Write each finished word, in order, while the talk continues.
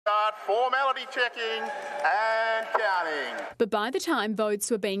start formality checking and counting. But by the time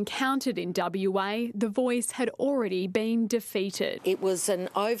votes were being counted in WA, the Voice had already been defeated. It was an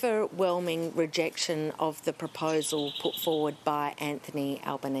overwhelming rejection of the proposal put forward by Anthony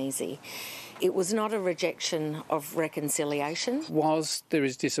Albanese. It was not a rejection of reconciliation. Whilst there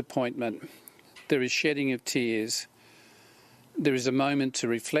is disappointment, there is shedding of tears, there is a moment to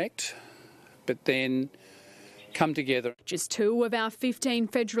reflect, but then come together. Just 2 of our 15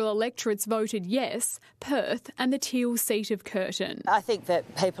 federal electorates voted yes, Perth and the Teal seat of Curtin. I think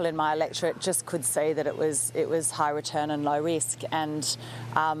that people in my electorate just could see that it was high return and low risk, and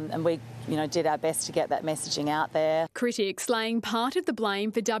we did our best to get that messaging out there. Critics laying part of the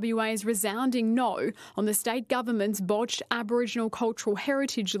blame for WA's resounding no on the state government's botched Aboriginal cultural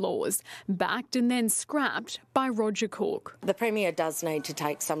heritage laws, backed and then scrapped by Roger Cook. The Premier does need to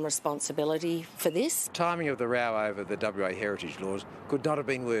take some responsibility for this. Timing of the row over the WA heritage laws could not have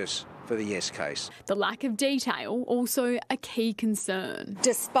been worse for the yes case. The lack of detail also a key concern.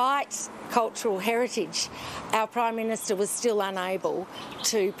 Despite cultural heritage, our Prime Minister was still unable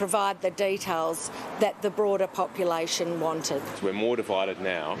to provide the details that the broader population wanted. We're more divided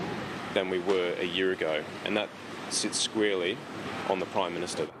now than we were a year ago, and that sits squarely on the Prime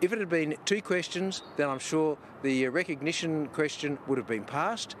Minister. If it had been 2 questions, then I'm sure the recognition question would have been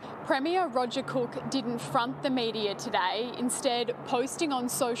passed. Premier Roger Cook didn't front the media today, instead posting on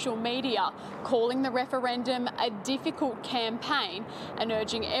social media, calling the referendum a difficult campaign and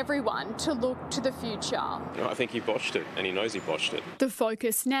urging everyone to look to the future. I think he botched it, and he knows he botched it. The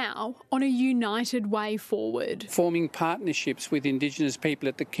focus now on a united way forward. Forming partnerships with Indigenous people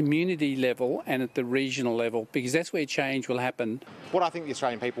at the community level and at the regional level, because that's where change will happen. What I think the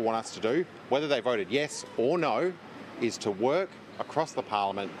Australian people want us to do, whether they voted yes or no, is to work across the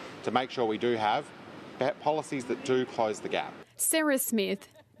Parliament to make sure we do have policies that do close the gap. Sarah Smith,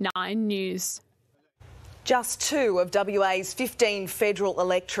 9 News. Just 2 of WA's 15 federal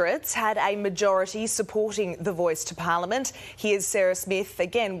electorates had a majority supporting the Voice to Parliament. Here's Sarah Smith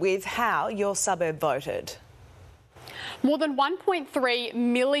again with how your suburb voted. More than 1.3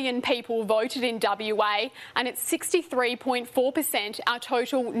 million people voted in WA, and at 63.4%, our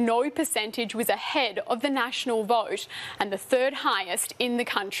total no percentage was ahead of the national vote and the 3rd highest in the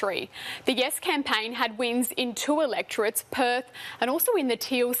country. The Yes campaign had wins in 2 electorates, Perth and also in the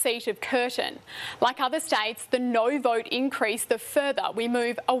Teal seat of Curtin. Like other states, the no vote increased the further we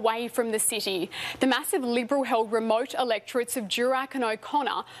move away from the city. The massive Liberal-held remote electorates of Durack and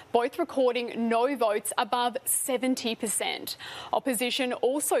O'Connor both recording no votes above 70%. Opposition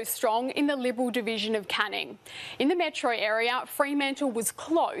also strong in the Liberal division of Canning. In the metro area, Fremantle was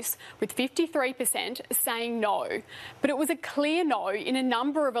close, with 53% saying no. But it was a clear no in a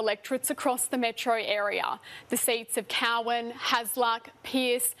number of electorates across the metro area. The seats of Cowan, Hasluck,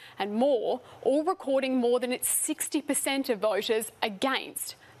 Pearce and Moore all recording more than 60% of voters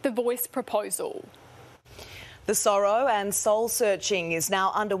against the Voice proposal. The sorrow and soul-searching is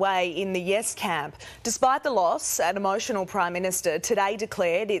now underway in the Yes camp. Despite the loss, an emotional Prime Minister today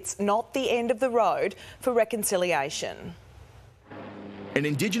declared it's not the end of the road for reconciliation. An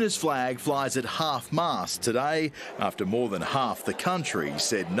Indigenous flag flies at half-mast today after more than half the country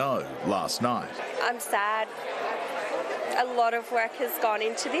said no last night. I'm sad. A lot of work has gone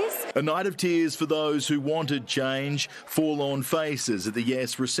into this. A night of tears for those who wanted change, forlorn faces at the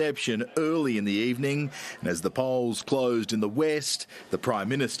Yes reception early in the evening, and as the polls closed in the West, the Prime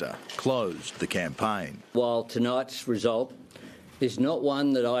Minister closed the campaign. While tonight's result is not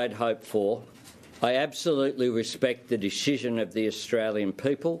one that I had hoped for, I absolutely respect the decision of the Australian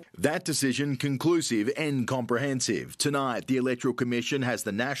people. That decision conclusive and comprehensive. Tonight, the Electoral Commission has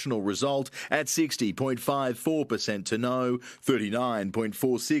the national result at 60.54% to no,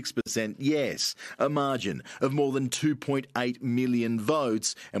 39.46% yes, a margin of more than 2.8 million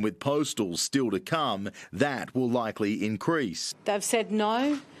votes, and with postals still to come, that will likely increase. They've said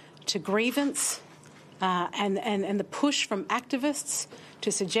no to grievance and the push from activists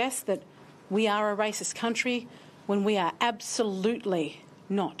to suggest that we are a racist country when we are absolutely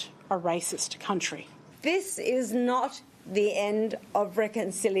not a racist country. This is not the end of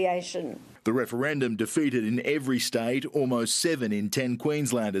reconciliation. The referendum defeated in every state, almost 7 in 10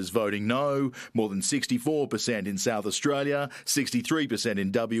 Queenslanders voting no, more than 64% in South Australia, 63%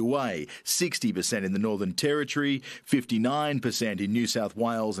 in WA, 60% in the Northern Territory, 59% in New South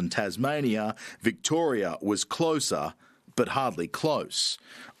Wales and Tasmania. Victoria was closer, but hardly close.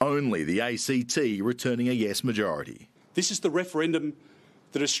 Only the ACT returning a yes majority. This is the referendum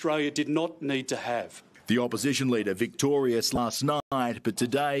that Australia did not need to have. The opposition leader victorious last night, but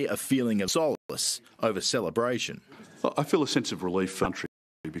today a feeling of solace over celebration. I feel a sense of relief for the country.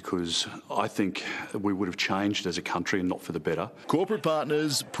 Because I think we would have changed as a country and not for the better. Corporate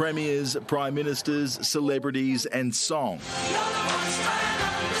partners, premiers, prime ministers, celebrities and song.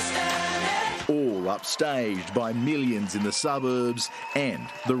 All upstaged by millions in the suburbs and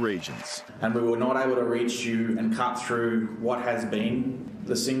the regions. And we were not able to reach you and cut through what has been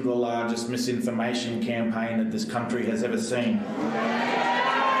the single largest misinformation campaign that this country has ever seen.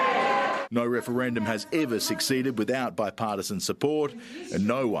 No referendum has ever succeeded without bipartisan support, and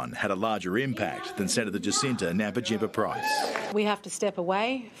no one had a larger impact than Senator Jacinta Nampijinpa-Price. We have to step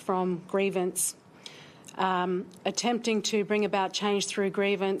away from grievance. Attempting to bring about change through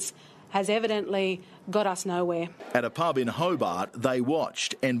grievance has evidently got us nowhere. At a pub in Hobart, they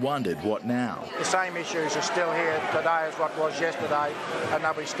watched and wondered what now. The same issues are still here today as what was yesterday, and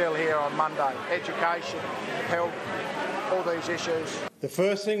they'll be still here on Monday. Education, health, all these issues. The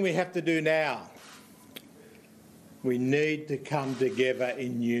first thing we have to do now, we need to come together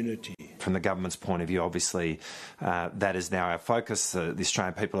in unity. From the government's point of view, obviously, that is now our focus. The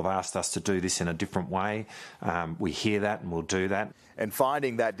Australian people have asked us to do this in a different way. We hear that and we'll do that. And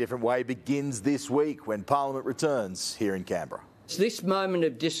finding that different way begins this week when Parliament returns here in Canberra. This moment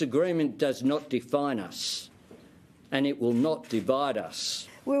of disagreement does not define us, and it will not divide us.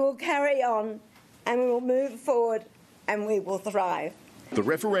 We will carry on and we will move forward and we will thrive. The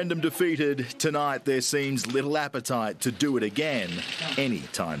referendum defeated, tonight there seems little appetite to do it again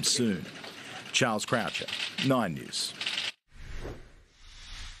anytime soon. Charles Croucher, 9 News.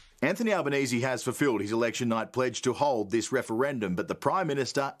 Anthony Albanese has fulfilled his election night pledge to hold this referendum, but the Prime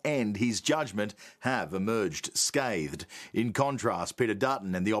Minister and his judgment have emerged scathed. In contrast, Peter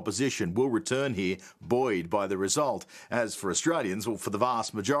Dutton and the opposition will return here buoyed by the result. As for Australians, well, for the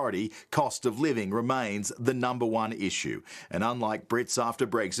vast majority, cost of living remains the number one issue. And unlike Brits after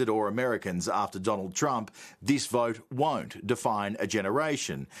Brexit or Americans after Donald Trump, this vote won't define a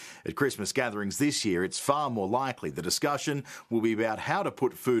generation. At Christmas gatherings this year, it's far more likely the discussion will be about how to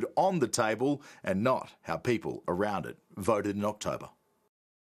put food on the table and not how people around it voted in October.